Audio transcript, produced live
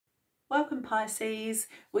Welcome Pisces.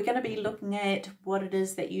 We're going to be looking at what it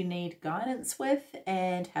is that you need guidance with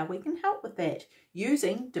and how we can help with that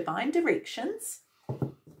using divine directions,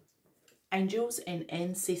 angels and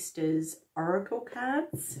ancestors oracle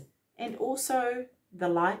cards, and also the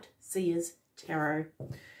Light Seers Tarot.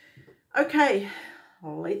 Okay,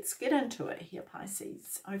 let's get into it here,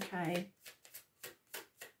 Pisces. Okay.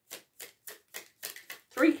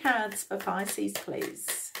 3 cards for Pisces,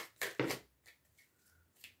 please.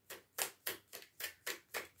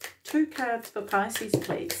 2 cards for Pisces,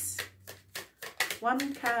 please.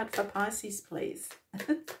 1 card for Pisces, please.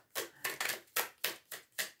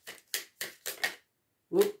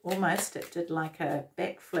 Whoop, almost. It did like a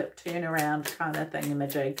backflip turnaround kind of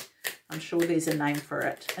thingamajig. I'm sure there's a name for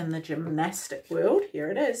it in the gymnastic world. Here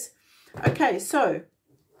it is. Okay, so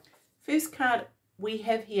first card we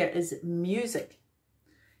have here is music.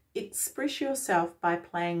 Express yourself by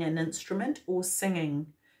playing an instrument or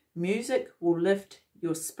singing. Music will lift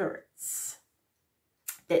your spirits.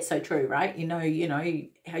 That's so true, right? You know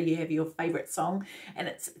how you have your favorite song and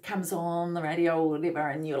it comes on the radio or whatever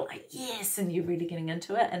and you're like, yes, and you're really getting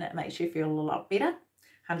into it and it makes you feel a lot better.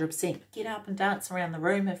 100%. Get up and dance around the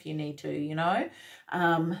room if you need to,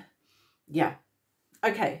 yeah.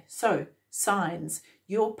 Okay, so signs.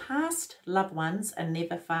 Your past loved ones are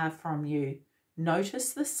never far from you.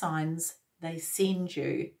 Notice the signs they send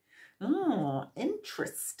you. Oh,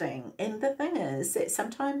 interesting. And the thing is that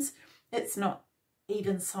sometimes it's not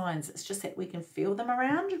even signs. It's just that we can feel them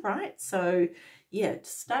around, right? So, yeah,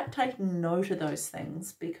 start taking note of those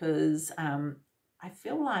things because I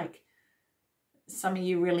feel like some of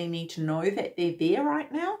you really need to know that they're there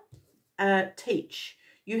right now. Teach.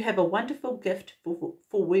 You have a wonderful gift for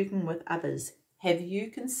working with others. Have you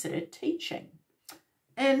considered teaching?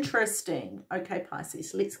 Interesting. Okay,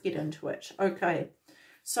 Pisces, let's get into it. Okay,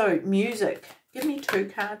 so music. Give me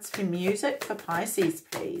 2 cards for music for Pisces,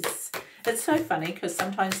 please. It's so funny because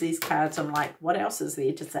sometimes these cards, I'm like, what else is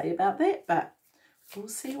there to say about that? But we'll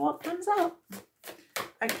see what comes up.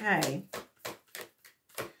 Okay.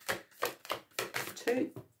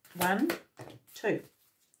 2, 1, 2.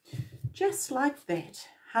 Just like that,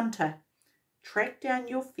 Hunter, track down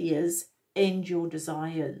your fears and your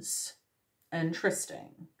desires.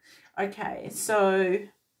 Interesting. Okay, so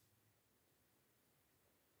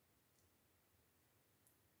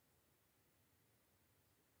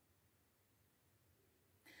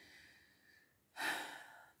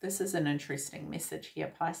this is an interesting message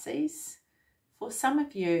here, Pisces. For some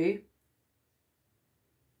of you,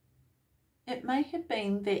 it may have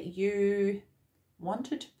been that you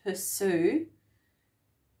wanted to pursue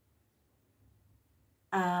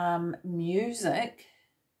music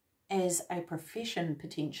as a profession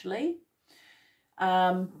potentially,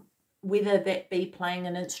 whether that be playing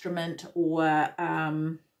an instrument or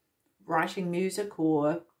writing music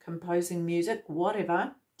or composing music,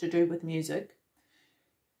 whatever to do with music.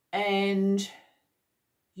 And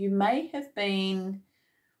you may have been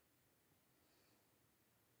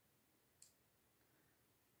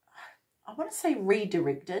I want to say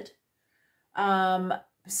redirected.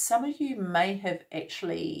 Some of you may have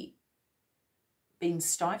actually been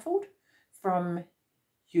stifled from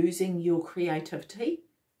using your creativity,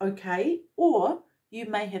 okay? Or you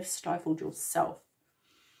may have stifled yourself.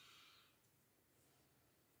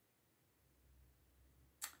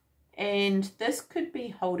 And this could be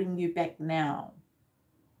holding you back now.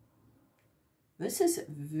 This is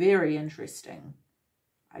very interesting.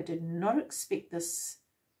 I did not expect this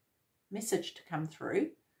message to come through.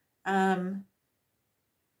 I'm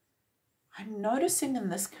noticing in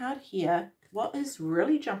this card here, what is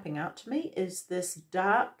really jumping out to me is this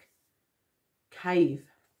dark cave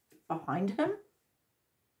behind him.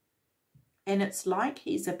 And it's like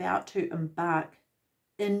he's about to embark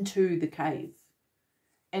into the cave.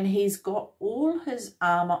 And he's got all his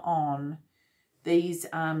armor on. These,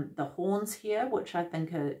 the horns here, which I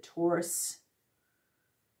think are Taurus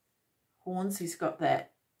horns. He's got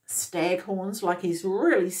that stag horns, like he's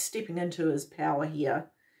really stepping into his power here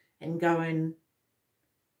and going,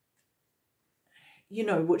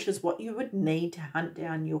 which is what you would need to hunt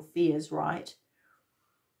down your fears, right?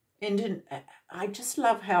 And I just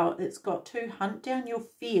love how it's got to hunt down your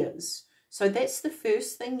fears. So that's the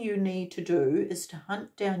first thing you need to do, is to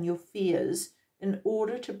hunt down your fears in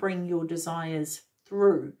order to bring your desires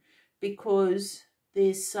through, because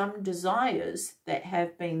there's some desires that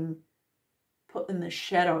have been put in the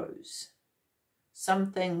shadows.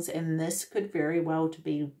 Some things, and this could very well to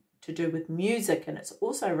do with music, and it's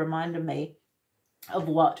also reminded me of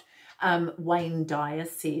what Wayne Dyer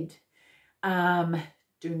said.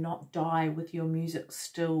 Do not die with your music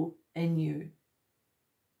still in you.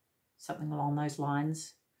 something along those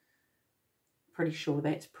lines. Pretty sure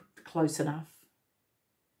that's close enough.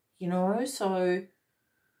 You know, so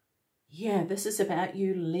yeah, this is about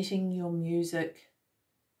you letting your music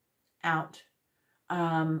out,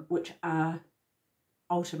 which are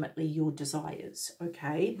ultimately your desires.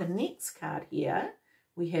 Okay, the next card here,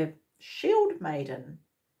 we have Shield Maiden.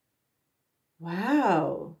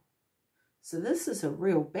 Wow. So this is a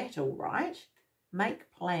real battle, right?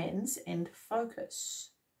 Make plans and focus.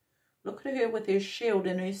 Look at her with her shield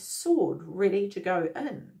and her sword ready to go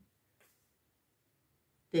in.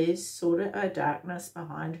 There's sort of a darkness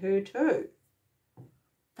behind her too.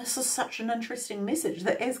 This is such an interesting message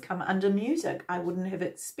that has come under music. I wouldn't have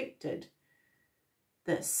expected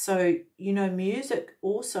this. So, you know, music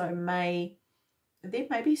also there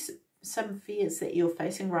may be some fears that you're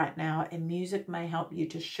facing right now, and music may help you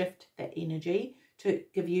to shift that energy, to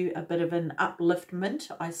give you a bit of an upliftment,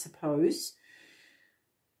 I suppose.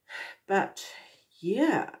 But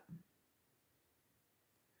yeah,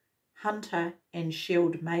 Hunter and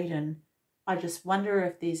Shield Maiden, I just wonder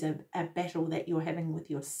if there's a battle that you're having with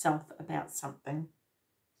yourself about something.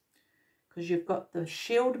 Because you've got the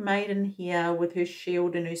Shield Maiden here with her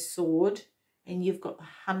shield and her sword, and you've got the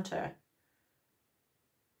Hunter.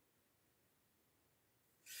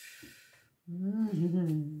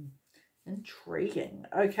 Intriguing.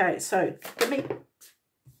 Okay, so give me...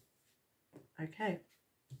 Okay.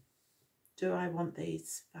 Do I want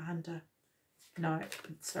these for Hunter? No,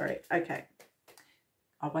 sorry. Okay.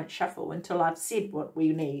 I won't shuffle until I've said what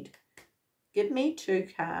we need. Give me 2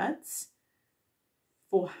 cards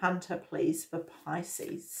for Hunter, please, for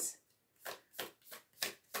Pisces.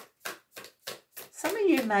 Some of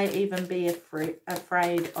you may even be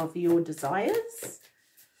afraid of your desires.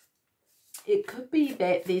 It could be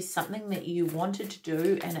that there's something that you wanted to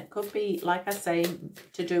do, and it could be, like I say,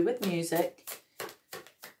 to do with music.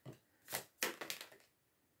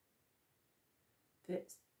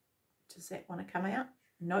 Does that want to come out?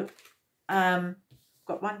 Nope.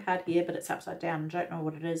 Got one card here, but it's upside down. I don't know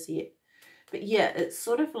what it is yet. But yeah, it's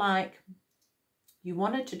sort of like you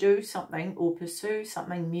wanted to do something or pursue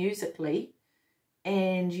something musically,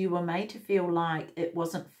 and you were made to feel like it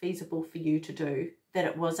wasn't feasible for you to do, that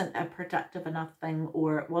it wasn't a productive enough thing,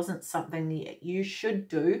 or it wasn't something that you should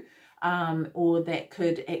do, or that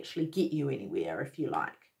could actually get you anywhere, if you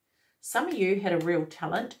like. Some of you had a real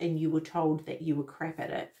talent and you were told that you were crap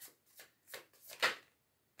at it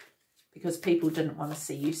because people didn't want to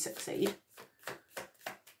see you succeed.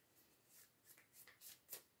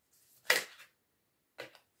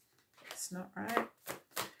 That's not right.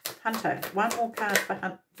 Hunter, one more card for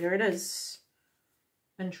Hunter. There it is.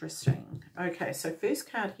 Interesting. Okay, so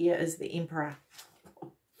first card here is the Emperor.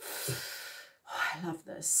 Oh, I love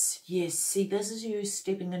this. Yes, see, this is you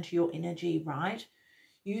stepping into your energy, right?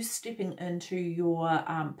 You stepping into your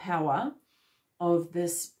power of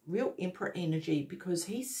this real Emperor energy, because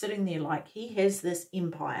he's sitting there like he has this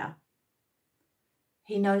empire.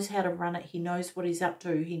 He knows how to run it. He knows what he's up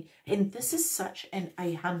to. And this is such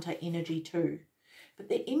a Hunter energy too. But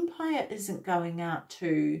the empire isn't going out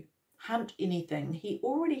to hunt anything. He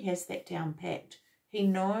already has that down packed. He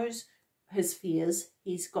knows his fears.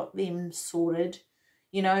 He's got them sorted,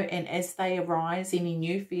 you know, and as they arise, any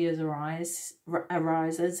new fears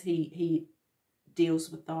arises, he deals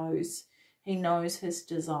with those. He knows his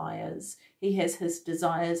desires. He has his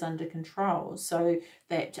desires under control so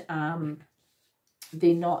that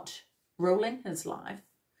they're not ruling his life.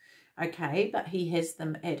 Okay, but he has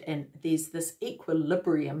them and there's this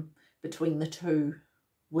equilibrium between the two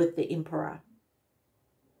with the Emperor.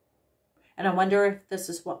 And I wonder if this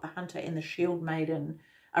is what the Hunter and the Shield Maiden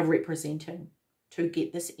are representing, to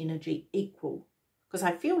get this energy equal. Because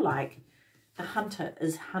I feel like the Hunter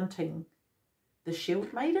is hunting the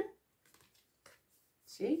Shield Maiden.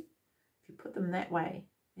 See? If you put them that way,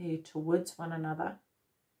 they're towards one another.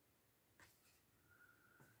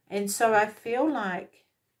 And so I feel like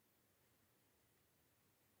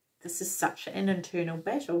this is such an internal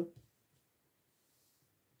battle.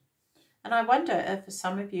 And I wonder if for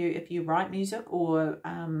some of you, if you write music or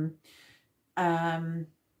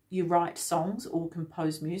you write songs or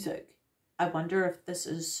compose music, I wonder if this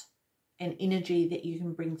is an energy that you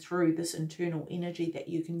can bring through, this internal energy that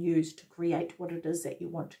you can use to create what it is that you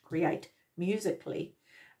want to create musically.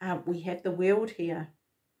 We have the World here.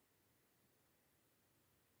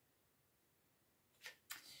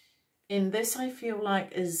 And this, I feel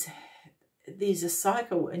like, there's a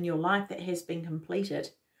cycle in your life that has been completed.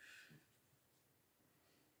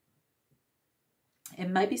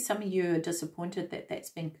 And maybe some of you are disappointed that that's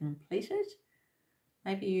been completed.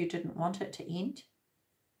 Maybe you didn't want it to end.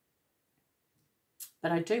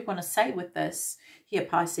 But I do want to say with this here,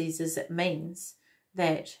 Pisces, is it means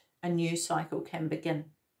that a new cycle can begin.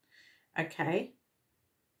 Okay.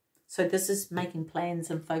 So this is making plans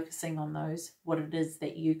and focusing on those, what it is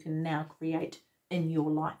that you can now create in your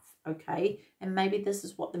life. Okay. And maybe this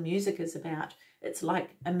is what the music is about. It's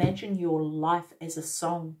like, imagine your life as a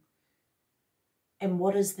song. And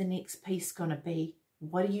what is the next piece going to be?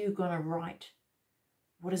 What are you going to write?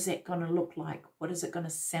 What is that going to look like? What is it going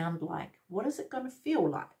to sound like? What is it going to feel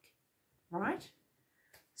like? Right?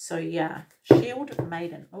 So yeah, Shield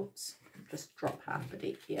Maiden. Oops, just drop half the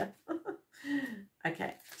deck here.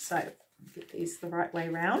 Okay, so get these the right way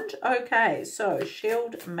around. Okay, so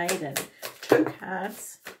Shield Maiden. 2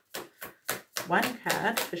 cards. 1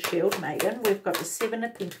 card for Shield Maiden. We've got the 7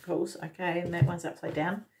 of Pentacles. Okay, and that one's upside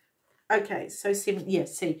down. Okay, so 7. Yeah,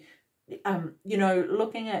 see. You know,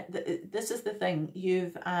 looking at this is the thing,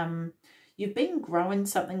 you've been growing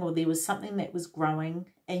something, or there was something that was growing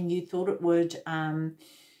and you thought it would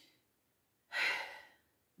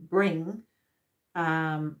bring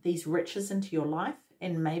these riches into your life,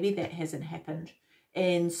 and maybe that hasn't happened.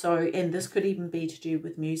 And so, and this could even be to do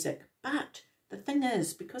with music. But the thing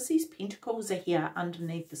is, because these pentacles are here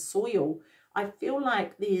underneath the soil, I feel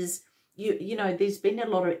like there's you know, there's been a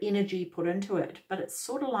lot of energy put into it, but it's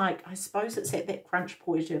sort of like, I suppose it's at that crunch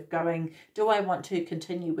point of going, do I want to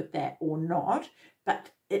continue with that or not? But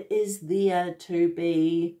it is there to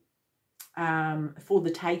be for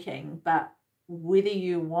the taking, but whether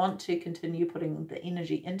you want to continue putting the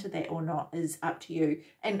energy into that or not is up to you.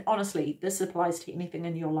 And honestly, this applies to anything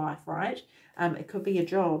in your life, right? It could be a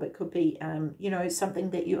job, it could be, you know,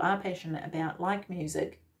 something that you are passionate about, like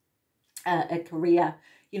music, a career.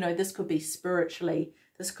 You know, this could be spiritually,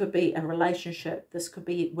 this could be a relationship, this could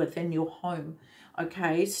be within your home.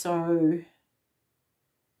 Okay, so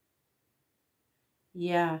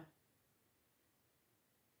yeah,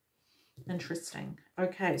 interesting.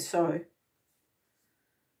 Okay, so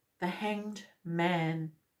the Hanged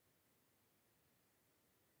Man.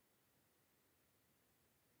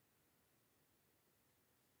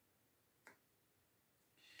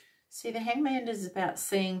 See, the Hangman is about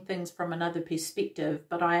seeing things from another perspective,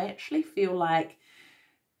 but I actually feel like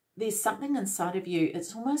there's something inside of you.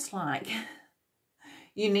 It's almost like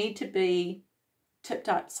you need to be tipped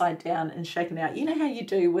upside down and shaken out. You know how you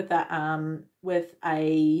do with a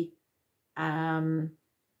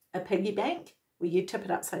piggy bank, where you tip it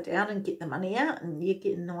upside down and get the money out, and you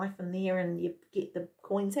get a knife in there and you get the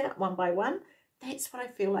coins out one by one. That's what I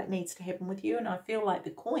feel like needs to happen with you. And I feel like the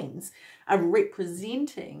coins are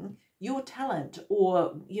representing your talent,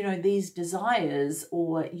 or, you know, these desires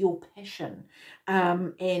or your passion.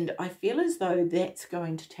 And I feel as though that's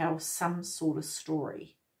going to tell some sort of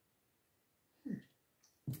story. An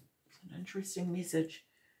interesting message.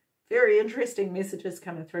 Very interesting messages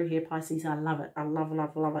coming through here, Pisces. I love it. I love,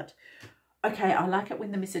 love, love it. Okay, I like it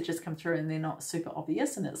when the messages come through and they're not super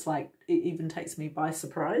obvious, and it's like, it even takes me by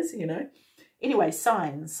surprise, you know. Anyway,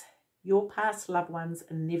 signs. Your past loved ones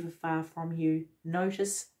are never far from you.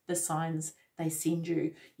 Notice the signs they send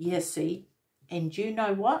you. Yes, see? And you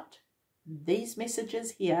know what? These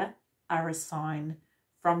messages here are a sign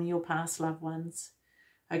from your past loved ones.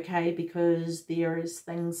 Okay, because there is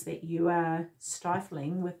things that you are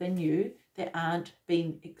stifling within you that aren't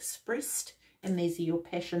being expressed. And these are your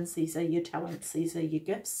passions, these are your talents, these are your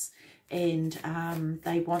gifts. And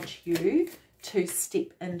they want you to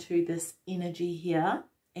step into this energy here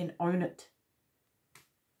and own it.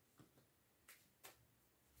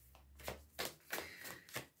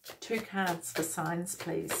 Two cards for signs,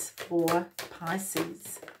 please, for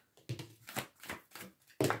Pisces.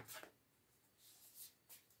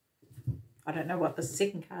 I don't know what the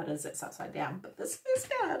second card is, it's upside down, but this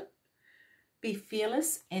first card. Be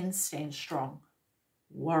fearless and stand strong.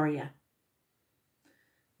 Warrior.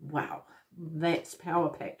 Wow, that's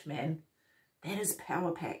power-packed, man. That is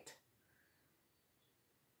power-packed.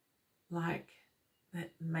 Like,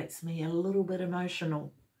 that makes me a little bit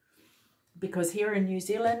emotional. Because here in New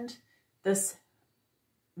Zealand, this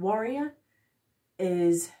warrior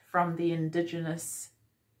is from the indigenous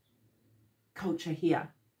culture here.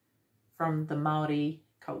 From the Maori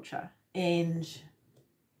culture. And,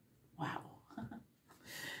 wow.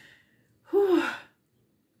 Whew.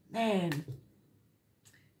 Man.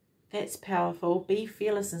 That's powerful. Be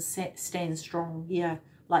fearless and stand strong. Yeah,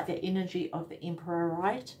 like the energy of the Emperor,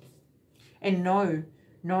 right? And know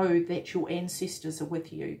that your ancestors are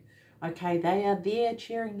with you. Okay, they are there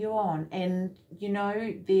cheering you on. And, you know,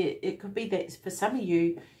 it could be that for some of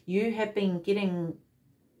you, you have been getting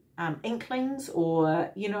inklings,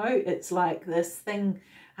 or, you know, it's like this thing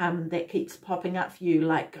that keeps popping up for you,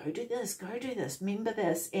 like, go do this, remember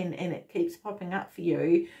this, and it keeps popping up for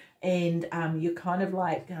you, and you're kind of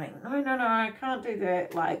like going, no, I can't do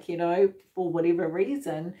that, like, you know, for whatever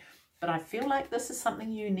reason. But I feel like this is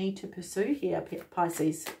something you need to pursue here,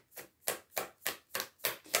 Pisces.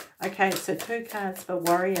 Okay, so 2 cards for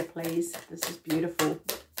Warrior, please. This is beautiful.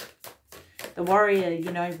 The Warrior,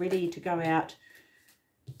 you know, ready to go out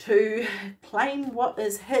to claim what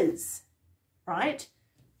is his, right?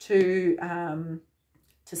 To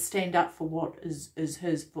stand up for what is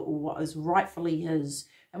his, for what is rightfully his.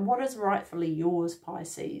 And what is rightfully yours,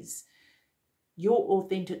 Pisces? Your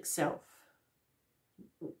authentic self.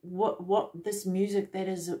 What this music that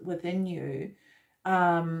is within you,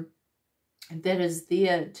 that is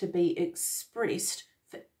there to be expressed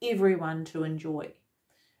for everyone to enjoy.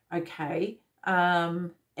 Okay.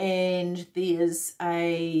 And there's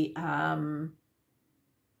a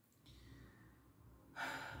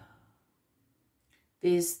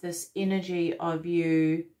there's this energy of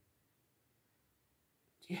you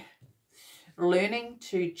learning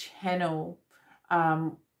to channel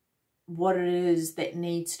what it is that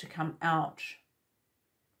needs to come out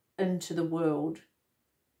into the world.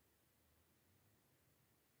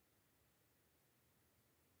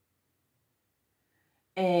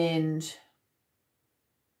 And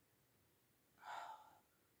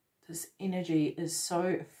this energy is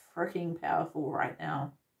so freaking powerful right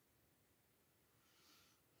now.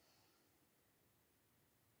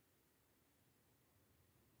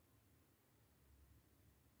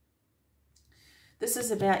 This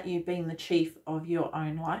is about you being the chief of your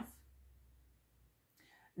own life.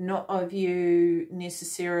 Not of you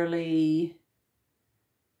necessarily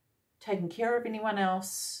taking care of anyone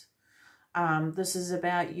else. This is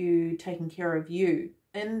about you taking care of you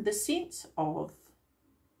in the sense of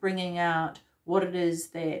bringing out what it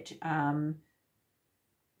is that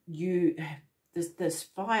this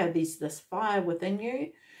fire within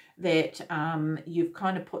you that you've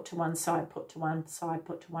kind of put to one side for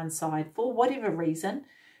whatever reason,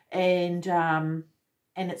 and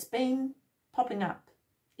it's been popping up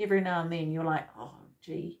every now and then. You're like, oh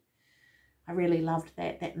gee, I really loved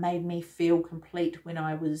that. That made me feel complete when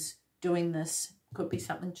I was doing this. Could be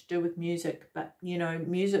something to do with music, but you know,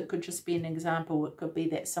 music could just be an example. It could be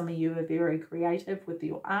that some of you are very creative with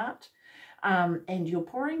your art, and you're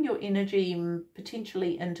pouring your energy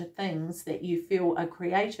potentially into things that you feel are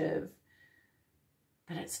creative,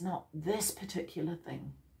 but it's not this particular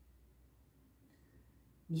thing.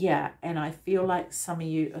 Yeah, and I feel like some of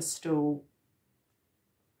you are still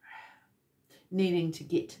needing to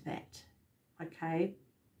get to that. Okay.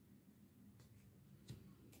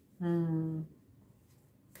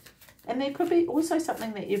 And there could be also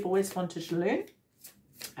something that you've always wanted to learn.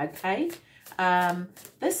 Okay.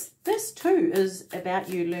 This too is about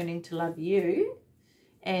you learning to love you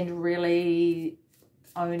and really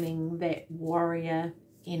owning that warrior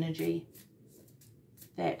energy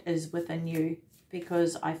that is within you,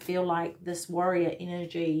 because I feel like this warrior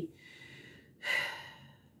energy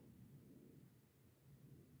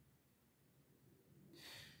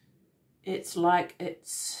it's like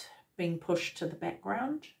it's being pushed to the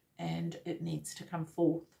background and it needs to come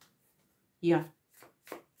forth. Yeah.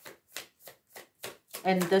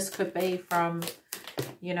 And this could be from,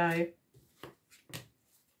 you know,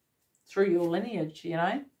 through your lineage, you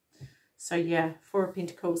know. So yeah, 4 of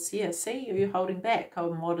Pentacles. Yeah, see, you're holding back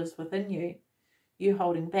on what is within you. You're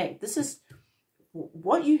holding back. This is,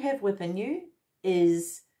 what you have within you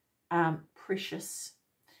is precious.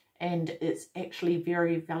 And it's actually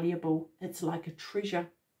very valuable. It's like a treasure.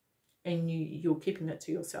 And you're keeping it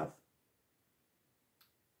to yourself.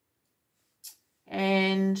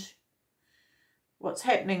 And what's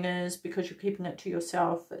happening is, because you're keeping it to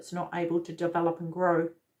yourself, it's not able to develop and grow.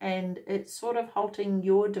 And it's sort of halting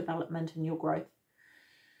your development and your growth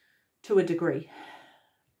to a degree.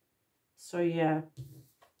 So yeah.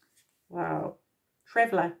 Wow.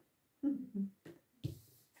 Traveler.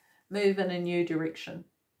 Move in a new direction.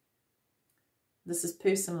 This is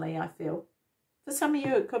personally, I feel. For some of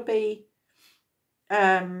you, it could be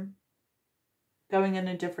going in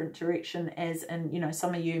a different direction, as in, you know,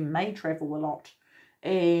 some of you may travel a lot.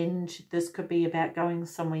 And this could be about going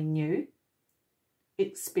somewhere new,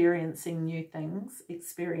 experiencing new things,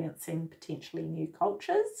 experiencing potentially new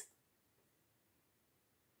cultures.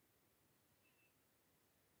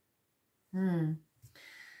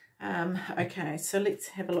 Okay, so let's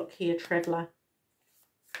have a look here, Traveller.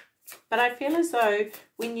 But I feel as though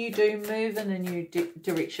when you do move in a new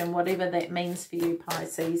direction, whatever that means for you,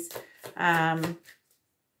 Pisces, as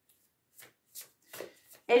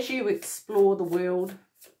you explore the world,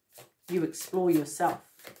 you explore yourself.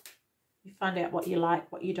 You find out what you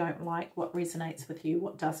like, what you don't like, what resonates with you,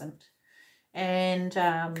 what doesn't. And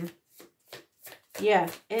yeah,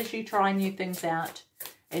 as you try new things out,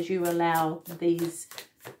 as you allow these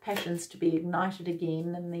passions to be ignited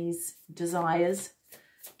again and these desires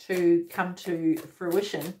to come to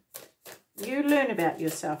fruition, you learn about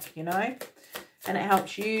yourself, you know, and it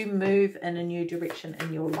helps you move in a new direction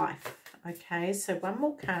in your life. Okay, so one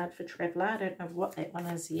more card for Traveller. I don't know what that one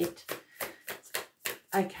is yet.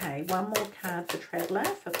 Okay, one more card for Traveller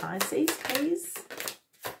for Pisces, please.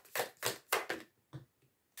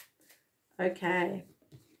 Okay.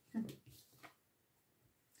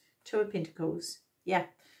 Two of Pentacles. Yeah,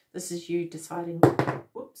 this is you deciding,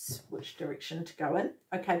 whoops, which direction to go in.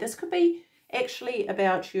 Okay, this could be actually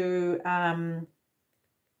about you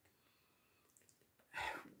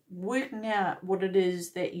working out what it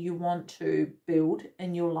is that you want to build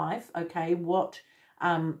in your life. Okay, what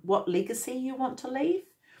legacy you want to leave.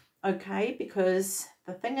 Okay, because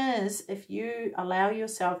the thing is, if you allow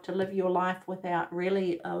yourself to live your life without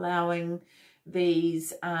really allowing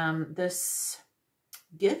these this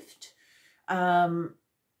gift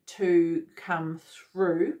to come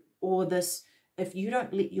through, or this, if you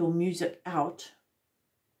don't let your music out,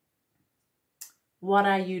 what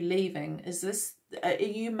are you leaving? Is this, are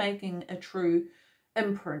you making a true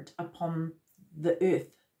imprint upon the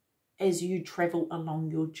earth as you travel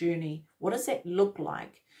along your journey? What does that look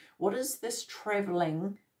like? What does this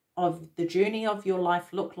traveling of the journey of your life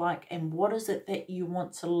look like? And what is it that you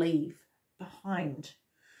want to leave behind?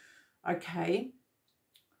 Okay,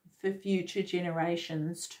 for future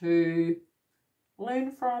generations to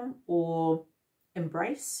learn from or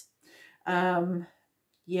embrace.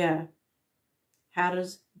 Yeah, how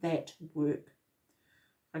does that work?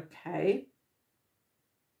 Okay,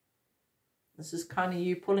 this is kind of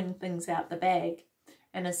you pulling things out the bag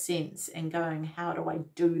in a sense and going, how do I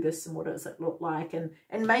do this and what does it look like? And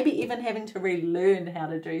maybe even having to relearn how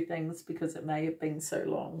to do things because it may have been so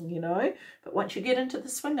long, you know. But once you get into the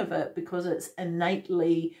swing of it, because it's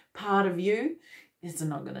innately part of you, it's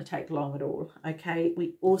not going to take long at all. Okay,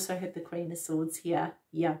 we also have the Queen of Swords here.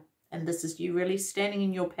 Yeah, and this is you really standing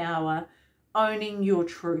in your power, owning your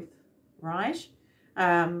truth, right?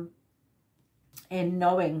 And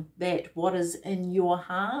knowing that what is in your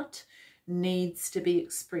heart needs to be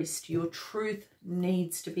expressed. Your truth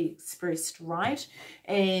needs to be expressed, right?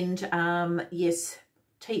 And yes,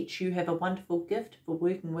 teach. You have a wonderful gift for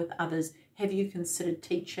working with others. Have you considered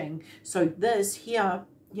teaching? So this here,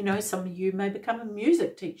 you know, some of you may become a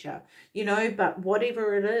music teacher, you know, but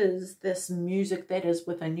whatever it is, this music that is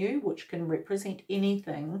within you, which can represent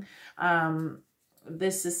anything,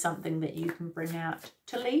 this is something that you can bring out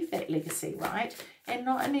to leave that legacy, right? And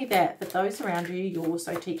not only that, but those around you, you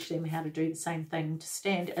also teach them how to do the same thing, to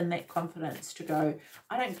stand in that confidence, to go,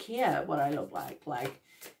 I don't care what I look like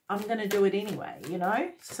I'm going to do it anyway, you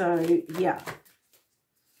know? So, yeah.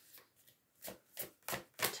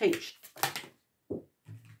 Teach.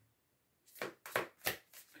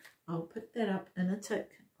 I'll put that up in a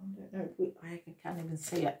tick. I don't know, I can't even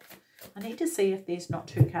see it. I need to see if there's not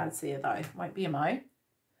two cards there though. Won't be a mo.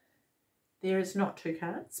 There is not two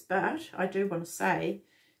cards, but I do want to say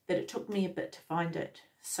that it took me a bit to find it.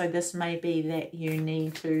 So this may be that you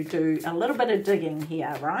need to do a little bit of digging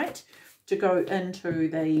here, right? To go into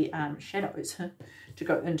the shadows, to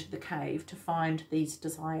go into the cave, to find these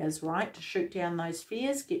desires, right? To shoot down those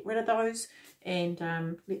fears, get rid of those, and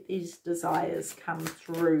let these desires come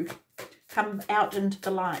through. Come out into the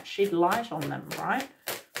light, shed light on them, right?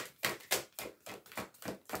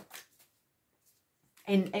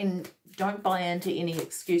 And don't buy into any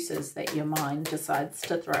excuses that your mind decides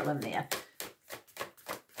to throw in there,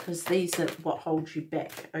 because these are what holds you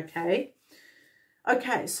back, okay?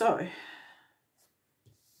 Okay, so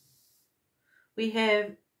we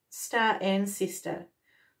have Star Ancestor.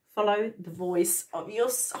 Follow the voice of your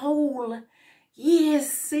soul.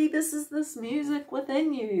 Yes, see, this is this music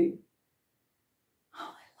within you.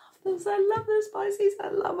 Oh, I love this. I love this, Pisces. I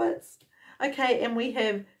love it. Okay, and we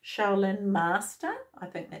have Shaolin Master. I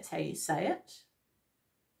think that's how you say it.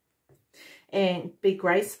 And be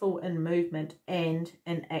graceful in movement and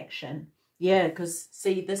in action. Yeah, because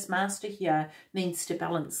see, this master here needs to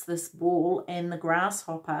balance this ball and the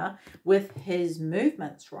grasshopper with his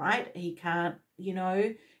movements, right? He can't, you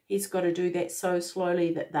know, he's got to do that so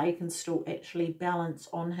slowly that they can still actually balance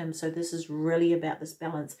on him. So this is really about this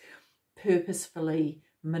balance, purposefully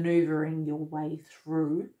maneuvering your way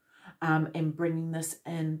through and bringing this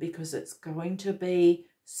in, because it's going to be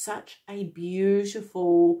such a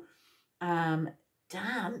beautiful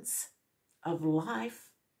dance of life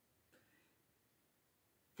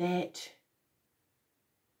that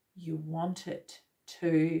you want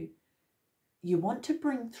to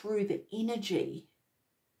bring through the energy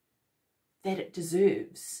that it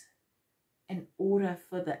deserves in order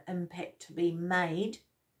for the impact to be made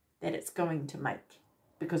that it's going to make,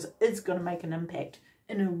 because it's going to make an impact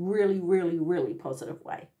in a really, really, really positive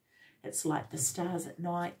way. It's like the stars at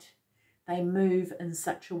night. They move in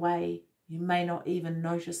such a way you may not even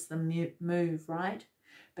notice them move, right?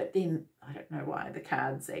 But then, I don't know why the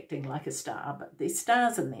card's acting like a star, but there's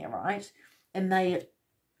stars in there, right? And they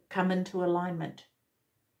come into alignment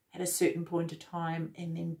at a certain point of time,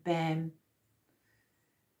 and then bam,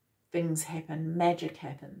 things happen, magic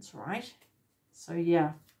happens, right? So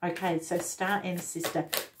yeah, okay, so Star Ancestor,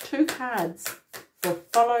 2 cards for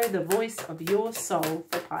Follow the Voice of Your Soul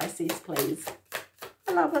for Pisces, please.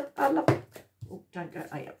 I love it, I love it. Oh, don't go,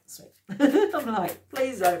 oh yeah, sweet. I'm like,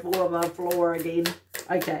 please don't fall on my floor again.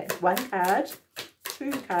 Okay, 1 card,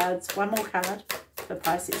 2 cards, 1 more card for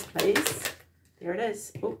Pisces, please. There it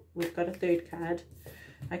is. Oh, we've got a 3rd card.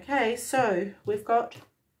 Okay, so we've got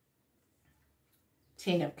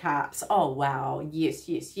 10 of Cups. Oh, wow. Yes,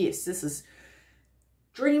 yes, yes. This is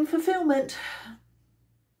dream fulfillment.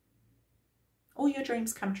 All your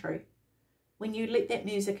dreams come true. When you let that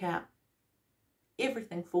music out,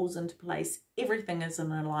 everything falls into place. Everything is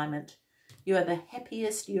in alignment. You are the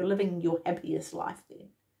happiest. You're living your happiest life then.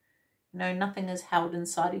 You know, nothing is held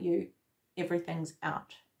inside of you. Everything's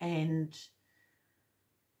out. And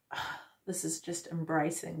this is just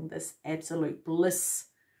embracing this absolute bliss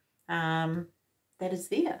that is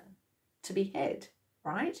there to be had,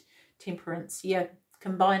 right? Temperance, yeah,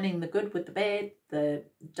 combining the good with the bad, the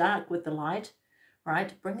dark with the light,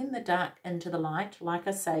 right? Bringing the dark into the light, like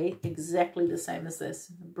I say, exactly the same as this.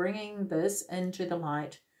 Bringing this into the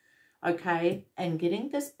light, okay, and getting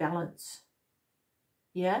this balance,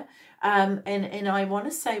 yeah? And I want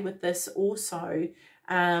to say with this also,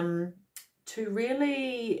 to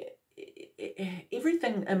really,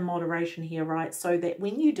 everything in moderation here, right? So that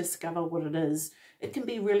when you discover what it is, it can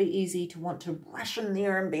be really easy to want to rush in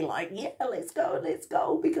there and be like, yeah, let's go,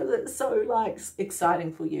 because it's so like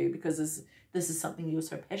exciting for you, because this is something you're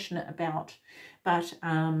so passionate about. But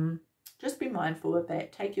just be mindful of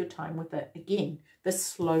that. Take your time with it. Again, this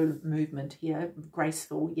slow movement here,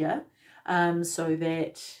 graceful, yeah, so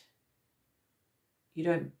that you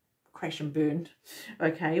don't crash and burn,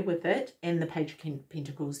 okay, with it. And the Page of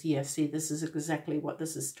Pentacles, yeah, see, this is exactly what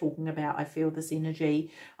this is talking about. I feel this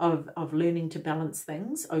energy of learning to balance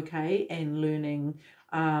things, okay, and learning,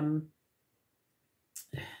 did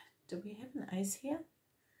we have an Ace here?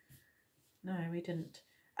 No, we didn't.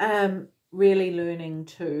 Really learning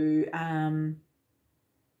to,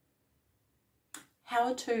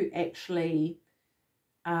 how to actually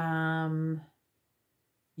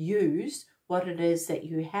use what it is that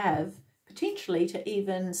you have potentially to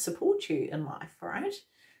even support you in life, right?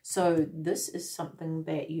 So this is something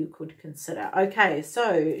that you could consider. Okay,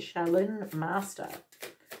 so Shaolin Master,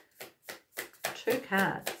 2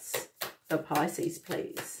 cards for Pisces,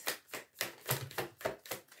 please.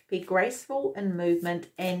 Be graceful in movement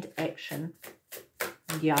and action.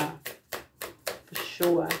 Yeah, for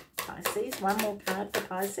sure. Pisces, 1 more card for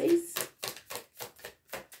Pisces.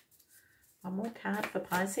 1 more card for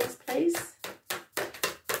Pisces, please.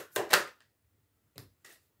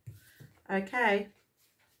 Okay.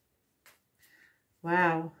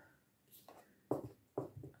 Wow.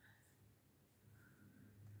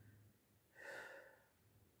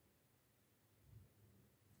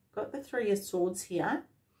 Got the 3 of Swords here.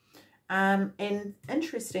 And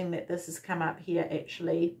interesting that this has come up here,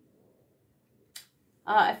 actually.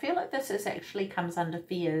 I feel like this is actually comes under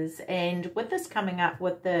fears. And with this coming up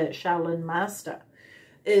with the Shaolin Master,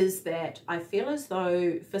 is that I feel as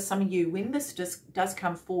though for some of you, when this does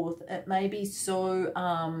come forth, it may be so,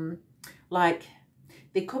 like,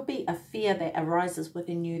 there could be a fear that arises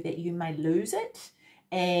within you that you may lose it.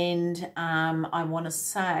 And I want to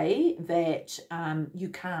say that you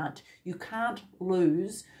can't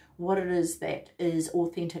lose what it is that is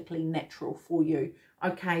authentically natural for you.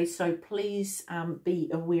 Okay, so please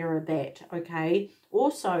be aware of that, okay?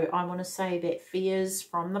 Also, I want to say that fears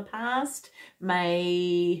from the past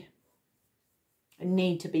may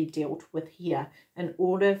need to be dealt with here in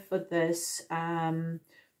order for this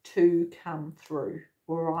to come through,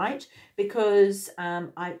 all right? Because,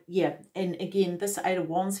 and again, this 8 of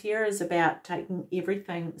Wands here is about taking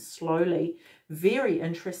everything slowly. Very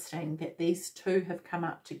interesting that these 2 have come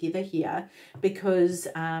up together here, because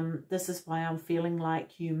this is why I'm feeling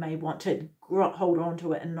like you may want to hold on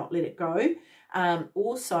to it and not let it go.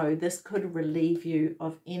 Also, this could relieve you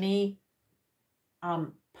of any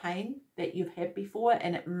pain that you've had before,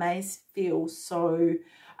 and it may feel so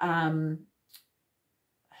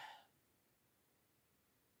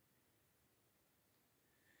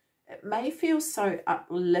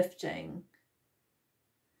uplifting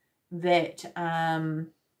that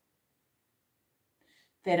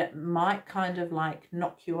that it might kind of like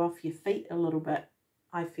knock you off your feet a little bit,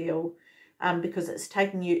 I feel, because it's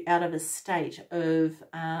taking you out of a state of,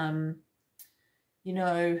 you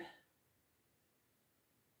know,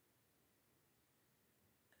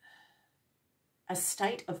 a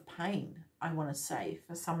state of pain, I want to say,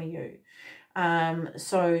 for some of you.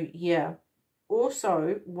 So, yeah.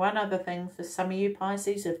 Also, one other thing for some of you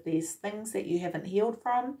Pisces, if there's things that you haven't healed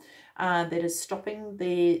from that is stopping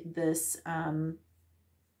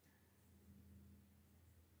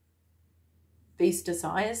these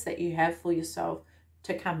desires that you have for yourself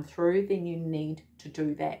to come through, then you need to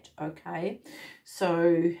do that, okay?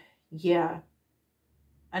 So, yeah,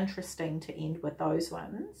 interesting to end with those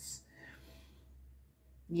ones.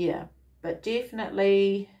 Yeah, but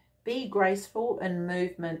definitely be graceful in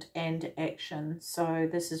movement and action. So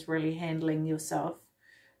this is really handling yourself,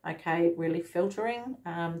 okay? Really filtering,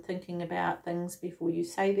 thinking about things before you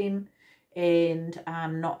say them, and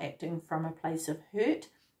not acting from a place of hurt,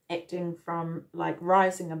 acting from like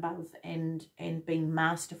rising above and being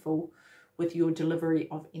masterful with your delivery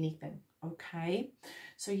of anything, okay?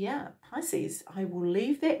 So yeah, Pisces, I will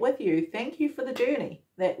leave that with you. Thank you for the journey.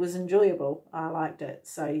 That was enjoyable. I liked it.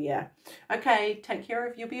 So yeah. Okay, take care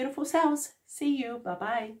of your beautiful selves. See you.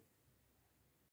 Bye-bye.